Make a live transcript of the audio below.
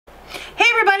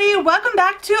everybody, welcome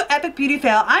back to Epic Beauty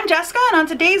Fail. I'm Jessica, and on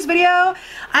today's video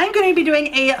I'm going to be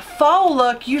doing a fall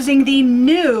look using the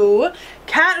new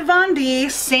Kat Von D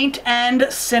Saint and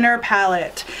Sinner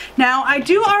palette. Now I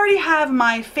do already have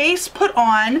my face put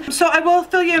on, so I will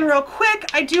fill you in real quick.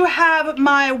 I do have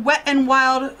my Wet n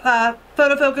Wild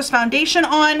Photo Focus foundation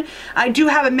on. I do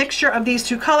have a mixture of these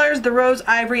two colors, the Rose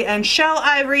Ivory and Shell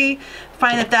Ivory.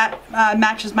 Find that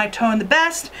matches my tone the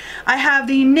best. I have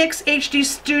the NYX HD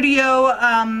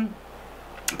Studio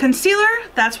concealer.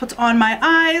 That's what's on my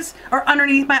eyes, or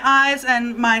underneath my eyes,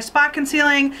 and my spot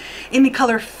concealing in the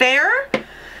color Fair.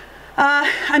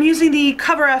 I'm using the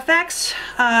Cover FX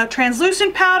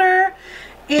translucent powder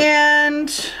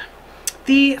and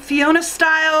the Fiona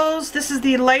Styles. This is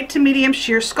the light to medium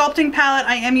sheer sculpting palette.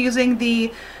 I am using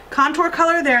the contour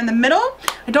color there in the middle.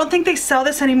 I don't think they sell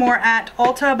this anymore at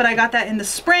Ulta, but I got that in the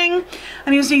spring.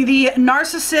 I'm using the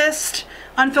Narcissist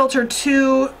Unfiltered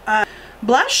 2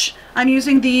 blush. I'm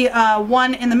using the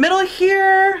one in the middle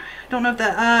here. I don't know if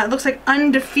that, it looks like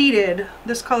Undefeated,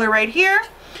 this color right here.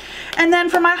 And then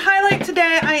for my highlight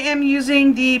today, I am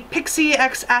using the Pixie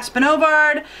X Aspen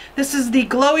Ovard. This is the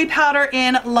glowy powder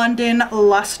in London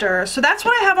Luster. So that's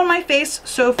what I have on my face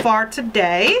so far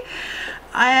today.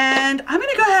 And I'm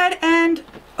gonna go ahead and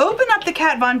open up the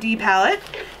Kat Von D palette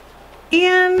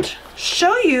and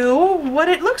show you what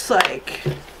it looks like.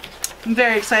 I'm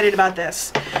very excited about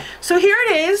this. So here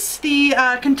it is. The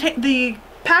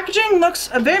packaging looks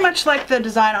very much like the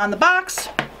design on the box.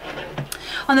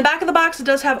 On the back of the box, it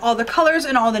does have all the colors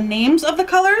and all the names of the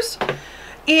colors.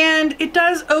 And it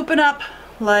does open up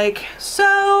like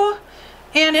so.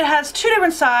 And it has two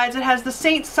different sides. It has the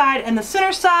Saint side and the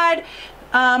Sinner side.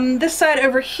 This side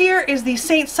over here is the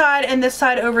Saint side, and this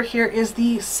side over here is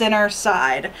the Sinner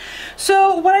side.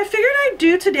 So what I figured I'd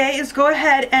do today is go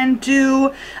ahead and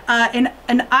do an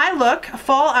eye look, a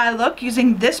fall eye look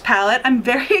using this palette. I'm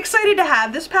very excited to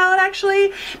have this palette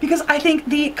actually, because I think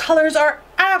the colors are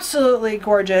absolutely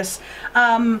gorgeous.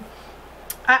 I'm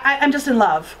just in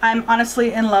love. I'm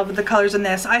honestly in love with the colors in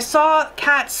this. I saw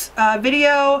Kat's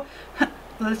video.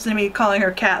 Listen to me calling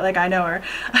her Kat like I know her.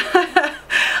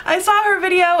 I saw her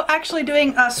video actually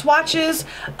doing swatches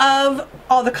of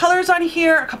all the colors on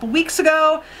here a couple weeks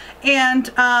ago,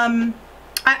 and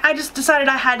I just decided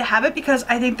I had to have it because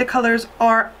I think the colors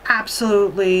are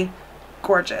absolutely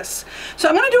gorgeous. So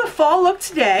I'm going to do a fall look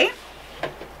today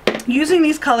using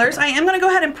these colors. I am going to go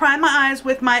ahead and prime my eyes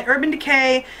with my Urban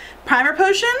Decay Primer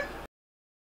Potion.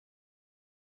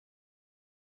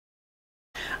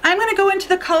 I'm going to go into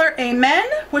the color Amen,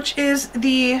 which is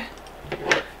the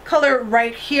color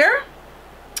right here.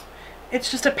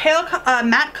 It's just a pale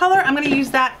matte color. I'm going to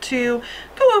use that to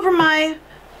go over my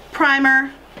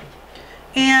primer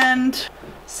and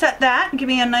set that and give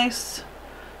me a nice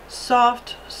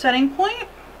soft setting point.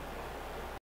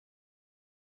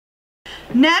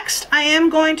 Next, I am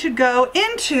going to go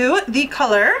into the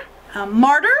color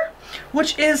Martyr,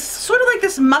 which is sort of like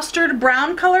this mustard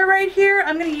brown color right here.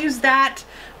 I'm going to use that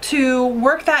to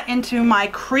work that into my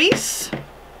crease,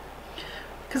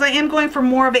 because I am going for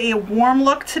more of a warm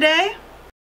look today.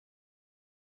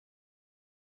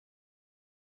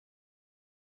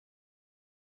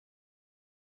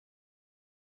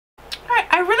 Alright,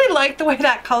 I really like the way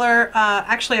that color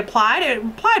actually applied. It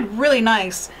applied really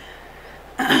nice.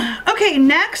 Okay,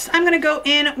 next I'm going to go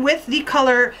in with the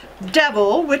color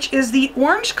Devil, which is the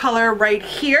orange color right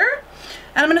here.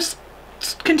 And I'm going to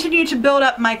continue to build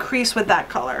up my crease with that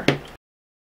color.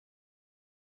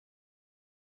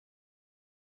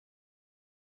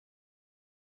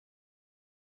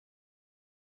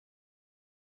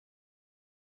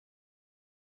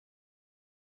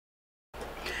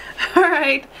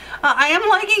 Alright, I am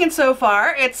liking it so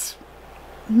far. It's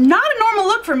not a normal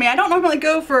look for me. I don't normally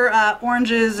go for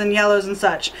oranges and yellows and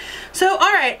such. So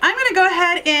alright, I'm going to go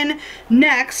ahead in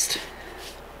next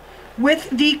with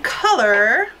the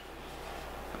color,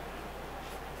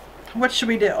 what should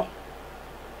we do?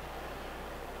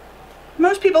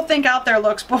 Most people think out their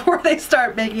looks before they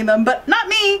start making them, but not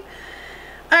me.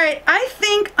 Alright, I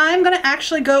think I'm going to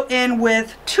actually go in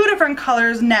with two different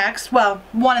colors next. Well,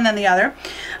 one and then the other.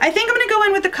 I think I'm going to go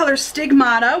in with the color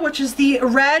Stigmata, which is the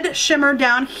red shimmer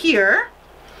down here.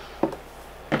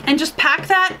 And just pack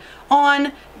that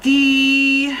on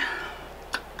the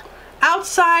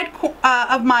outside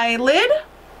of my lid.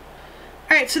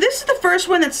 Alright, so this is the first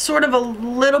one that's sort of a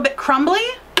little bit crumbly.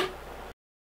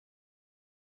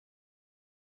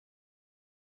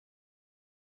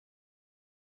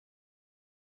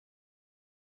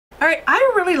 Alright,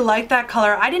 I really like that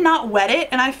color. I did not wet it,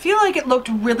 and I feel like it looked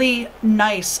really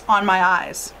nice on my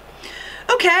eyes.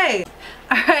 Okay,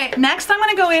 Alright, next I'm going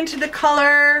to go into the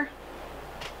color,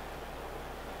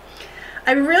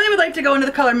 I really would like to go into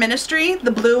the color Ministry,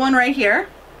 the blue one right here.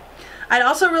 I'd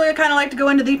also really kind of like to go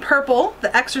into the purple,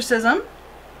 the Exorcism.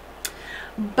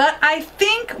 But I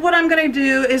think what I'm going to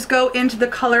do is go into the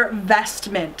color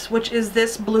Vestment, which is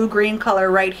this blue-green color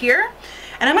right here.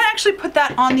 And I'm going to actually put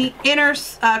that on the inner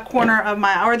corner of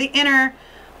my eye, or the inner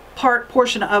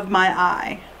portion of my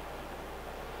eye.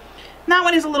 And that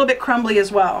one is a little bit crumbly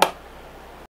as well.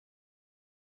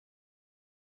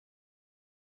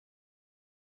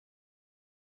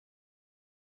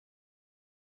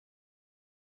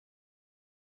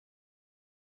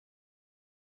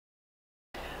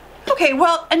 Okay,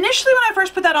 well, initially when I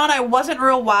first put that on, I wasn't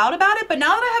real wild about it, but now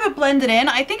that I have it blended in,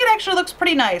 I think it actually looks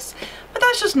pretty nice. But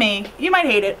that's just me. You might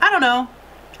hate it. I don't know.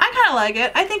 I kind of like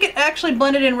it. I think it actually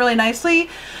blended in really nicely.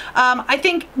 I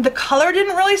think the color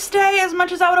didn't really stay as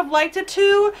much as I would have liked it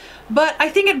to, but I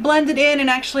think it blended in and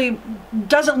actually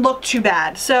doesn't look too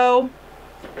bad. So,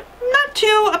 not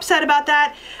too upset about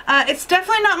that. It's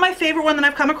definitely not my favorite one that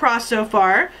I've come across so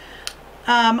far.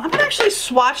 I'm going to actually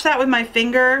swatch that with my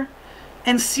finger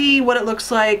and see what it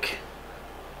looks like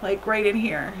right in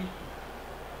here.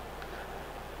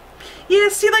 Yeah,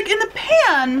 see, like in the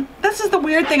pan, this is the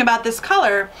weird thing about this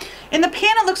color. In the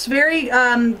pan it looks very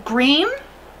green,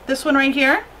 this one right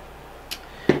here.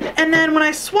 And then when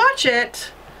I swatch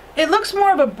it, it looks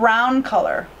more of a brown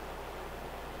color.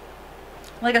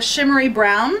 Like a shimmery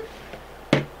brown.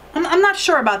 I'm not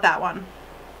sure about that one.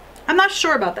 I'm not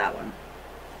sure about that one.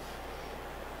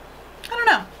 I don't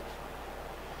know.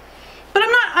 But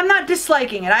I'm not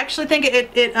disliking it. I actually think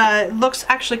it looks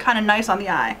actually kind of nice on the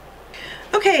eye.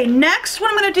 Okay, next what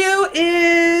I'm going to do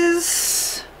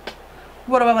is,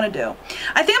 what do I want to do?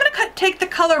 I think I'm going to take the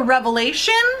color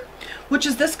Revelation, which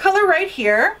is this color right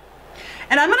here,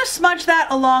 and I'm going to smudge that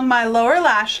along my lower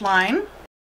lash line.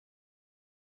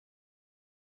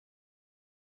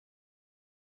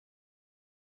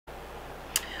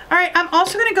 Alright, I'm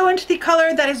also going to go into the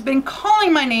color that has been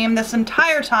calling my name this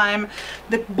entire time,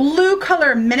 the blue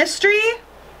color Ministry.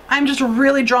 I'm just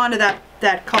really drawn to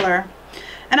that color.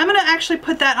 And I'm going to actually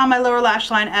put that on my lower lash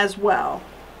line as well.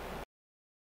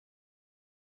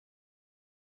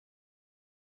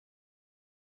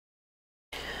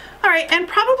 Alright, and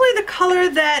probably the color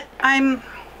that I'm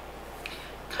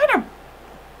kind of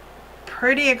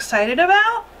pretty excited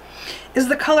about is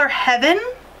the color Heaven,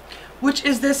 which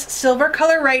is this silver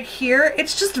color right here.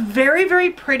 It's just very, very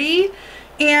pretty,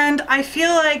 and I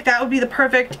feel like that would be the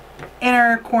perfect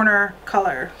inner corner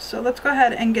color. So let's go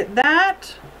ahead and get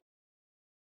that.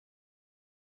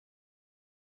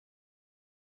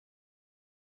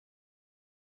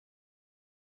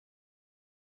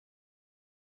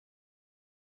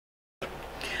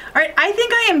 Alright, I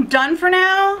think I am done for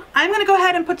now. I'm going to go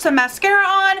ahead and put some mascara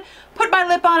on, put my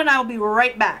lip on, and I will be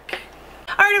right back.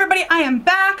 Alright everybody, I am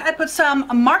back. I put some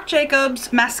Marc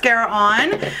Jacobs mascara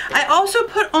on. I also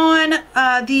put on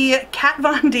the Kat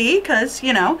Von D, because,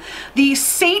 you know, the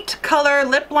Saint color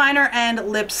lip liner and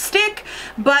lipstick,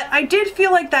 but I did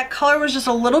feel like that color was just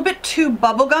a little bit too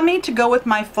bubblegummy to go with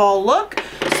my fall look.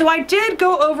 So I did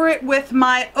go over it with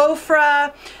my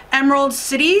Ofra Emerald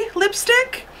City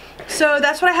lipstick. So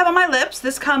that's what I have on my lips,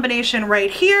 this combination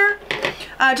right here,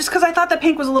 just because I thought the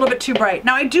pink was a little bit too bright.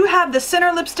 Now I do have the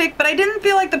center lipstick, but I didn't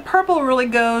feel like the purple really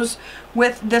goes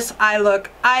with this eye look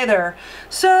either.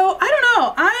 So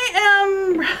I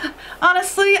don't know,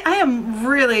 honestly, I am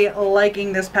really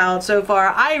liking this palette so far.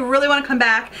 I really want to come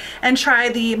back and try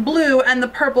the blue and the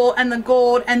purple and the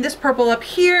gold and this purple up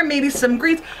here, maybe some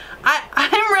greens.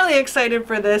 I'm really excited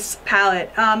for this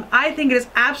palette. I think it is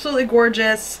absolutely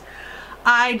gorgeous.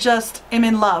 I just am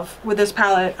in love with this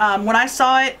palette. When I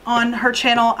saw it on her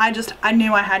channel, I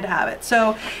knew I had to have it.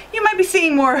 So you might be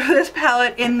seeing more of this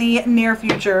palette in the near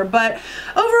future. But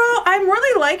overall, I'm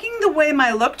really liking the way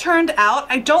my look turned out.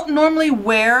 I don't normally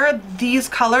wear these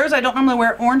colors. I don't normally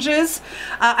wear oranges.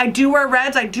 I do wear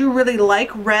reds. I do really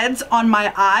like reds on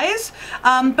my eyes.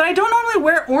 But I don't normally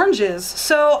wear oranges.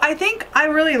 So I think I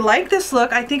really like this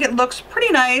look. I think it looks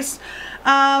pretty nice.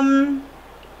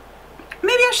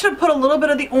 Maybe I should have put a little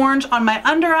bit of the orange on my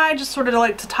under eye, just sort of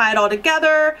like to tie it all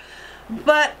together.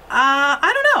 But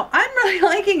I don't know. I'm really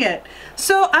liking it.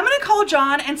 So I'm going to call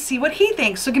John and see what he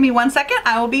thinks. So give me 1 second.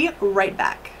 I will be right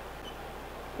back.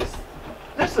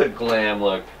 This is a glam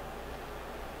look.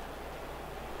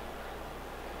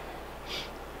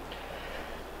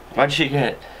 What'd she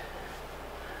get?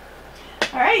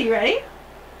 All right, you ready?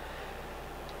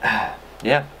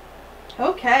 Yeah.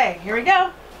 Okay, here we go.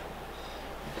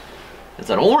 It's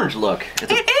an orange look.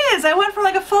 It's It is. I went for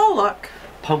like a fall look.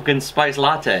 pumpkin spice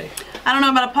latte. I don't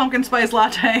know about a pumpkin spice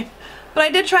latte, but I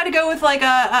did try to go with like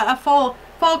a fall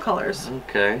colors.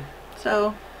 Okay. So,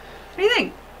 what do you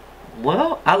think?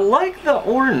 Well, I like the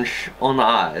orange on the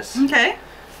eyes. Okay.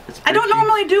 I don't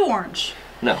normally do orange.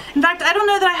 No. In fact, I don't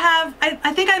know that I have,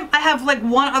 I think I have like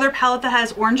one other palette that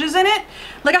has oranges in it.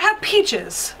 Like I have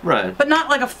peaches. Right. But not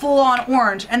like a full-on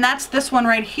orange. And that's this one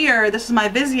right here. This is my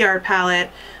Viseart palette,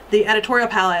 the editorial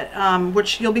palette,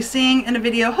 which you'll be seeing in a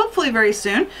video hopefully very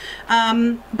soon.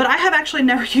 But I have actually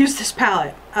never used this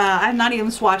palette. I have not even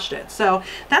swatched it. So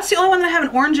that's the only one that I have an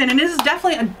orange in. And it is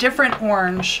definitely a different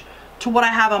orange to what I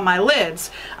have on my lids.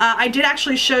 I did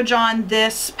actually show John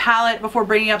this palette before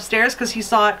bringing it upstairs because he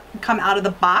saw it come out of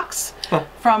the box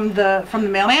from the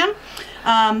mailman.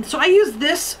 So I use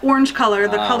this orange color,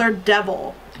 the color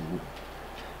Devil.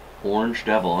 Orange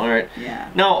Devil, all right. Yeah.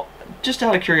 Now, just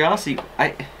out of curiosity,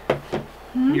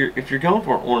 if you're going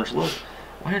for an orange look,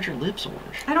 why aren't your lips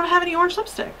orange? I don't have any orange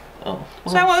lipstick. Oh.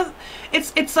 Well. So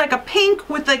it's like a pink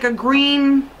with like a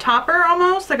green topper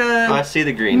almost, like a I see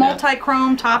the green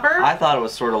multi-chrome topper. I thought it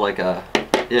was sort of like a,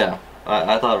 yeah,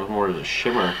 I thought it was more of a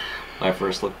shimmer when I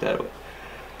first looked at it.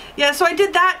 Yeah, so I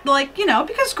did that, like, you know,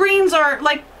 because greens are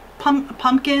like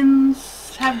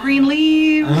pumpkins have green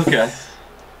leaves. Okay.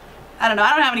 I don't know,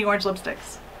 I don't have any orange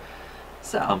lipsticks.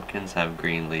 So Pumpkins have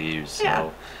green leaves, so yeah.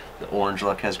 The orange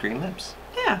look has green lips.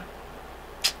 Yeah.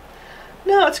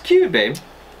 No, it's cute, babe.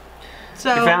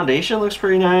 So your foundation looks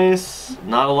pretty nice.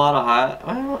 Not a lot of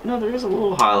highlight. No, there is a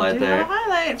little highlight there.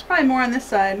 Highlight. It's probably more on this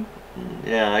side.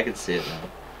 Yeah, I can see it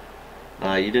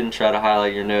now. You didn't try to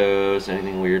highlight your nose,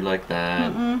 anything weird like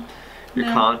that. Your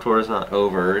contour is not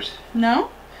overt.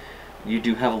 No. You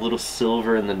do have a little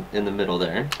silver in the middle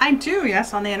there. I do,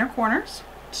 yes, on the inner corners.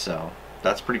 So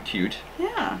that's pretty cute.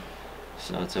 Yeah.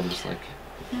 So it's almost like.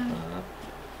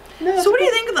 So what do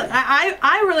you think of the?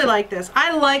 I really like this.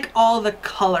 I like all the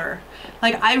color.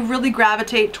 Like I really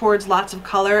gravitate towards lots of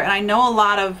color, and I know a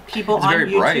lot of people on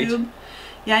YouTube. Bright.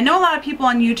 Yeah, I know a lot of people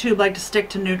on YouTube like to stick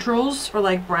to neutrals or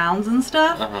like browns and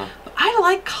stuff. But I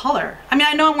like color. I mean,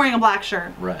 I know I'm wearing a black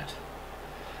shirt. Right.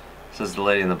 Says the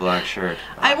lady in the black shirt.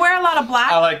 I wear a lot of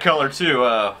black. I like color too.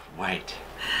 White.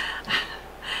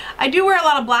 I do wear a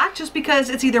lot of black just because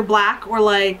it's either black or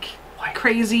like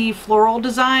crazy floral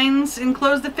designs in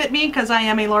clothes that fit me because I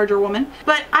am a larger woman.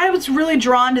 But I was really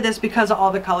drawn to this because of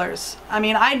all the colors. I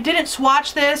mean, I didn't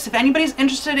swatch this. If anybody's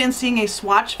interested in seeing a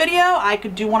swatch video, I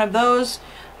could do one of those.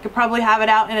 I could probably have it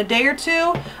out in a day or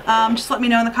two. Just let me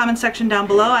know in the comment section down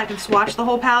below. I can swatch the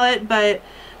whole palette, but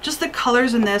just the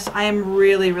colors in this I am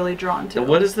really, really drawn to. And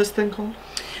what is this thing called?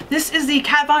 This is the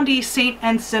Kat Von D Saint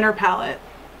and Sinner palette.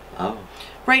 Oh.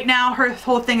 Right now, her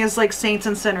whole thing is like saints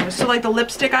and sinners. So like the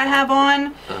lipstick I have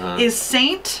on is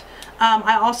Saint.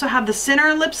 I also have the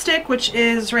Sinner lipstick, which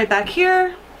is right back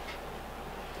here.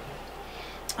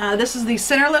 This is the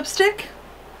Sinner lipstick.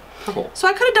 Purple. So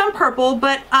I could have done purple,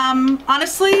 but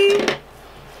honestly,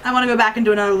 I want to go back and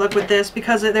do another look with this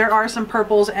because there are some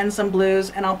purples and some blues,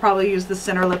 and I'll probably use the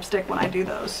Sinner lipstick when I do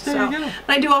those. There you go.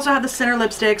 But I do also have the Sinner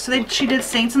lipstick. So she did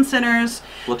Saints and Sinners.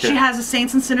 She has a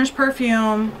Saints and Sinners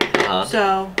perfume.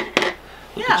 So,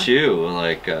 Look at you,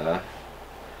 like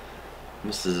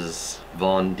Mrs.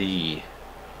 Von D.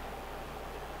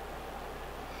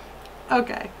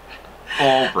 Okay.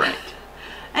 All right.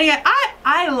 And yeah,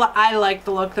 I like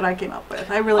the look that I came up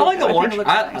with. I really like the orange.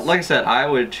 Nice. Like I said, I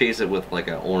would chase it with like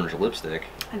an orange lipstick.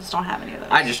 I just don't have any of those.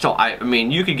 I just don't. I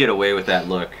mean, you could get away with that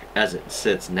look as it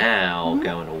sits now,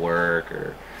 going to work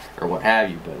or what have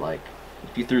you. But like,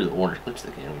 if you threw the orange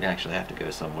lipstick in, we'd actually have to go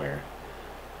somewhere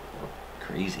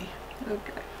crazy.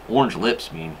 Okay. Orange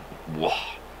lips mean whoa.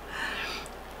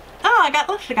 Oh, I got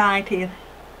lipstick on my teeth.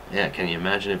 Yeah, can you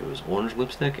imagine if it was orange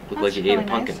lipstick? It looked like you ate a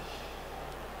pumpkin. Nice.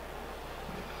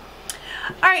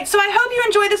 Alright, so I hope you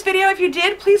enjoyed this video. If you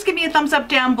did, please give me a thumbs up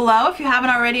down below. If you haven't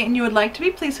already and you would like to be,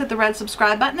 please hit the red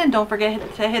subscribe button and don't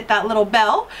forget to hit that little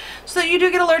bell so that you do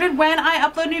get alerted when I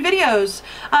upload new videos.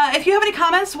 If you have any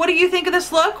comments, what do you think of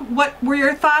this look? What were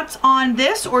your thoughts on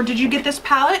this, or did you get this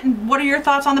palette, and what are your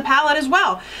thoughts on the palette as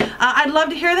well? I'd love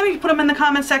to hear them. You can put them in the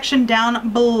comment section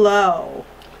down below.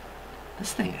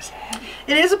 This thing is heavy.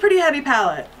 It is a pretty heavy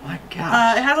palette. My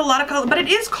gosh. It has a lot of color, but it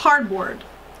is cardboard.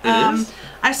 It is?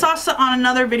 I saw on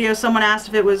another video someone asked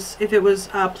if it was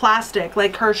plastic,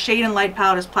 like her Shade and Light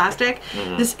palette is plastic.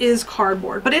 This is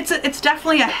cardboard, but it's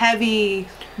definitely a heavy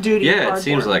duty cardboard. It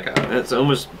seems like it's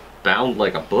almost bound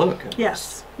like a book.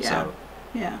 Yes. Yeah. So.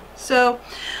 Yeah. So,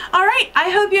 all right.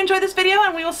 I hope you enjoyed this video,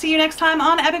 and we will see you next time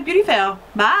on Epic Beauty Fail.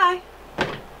 Bye.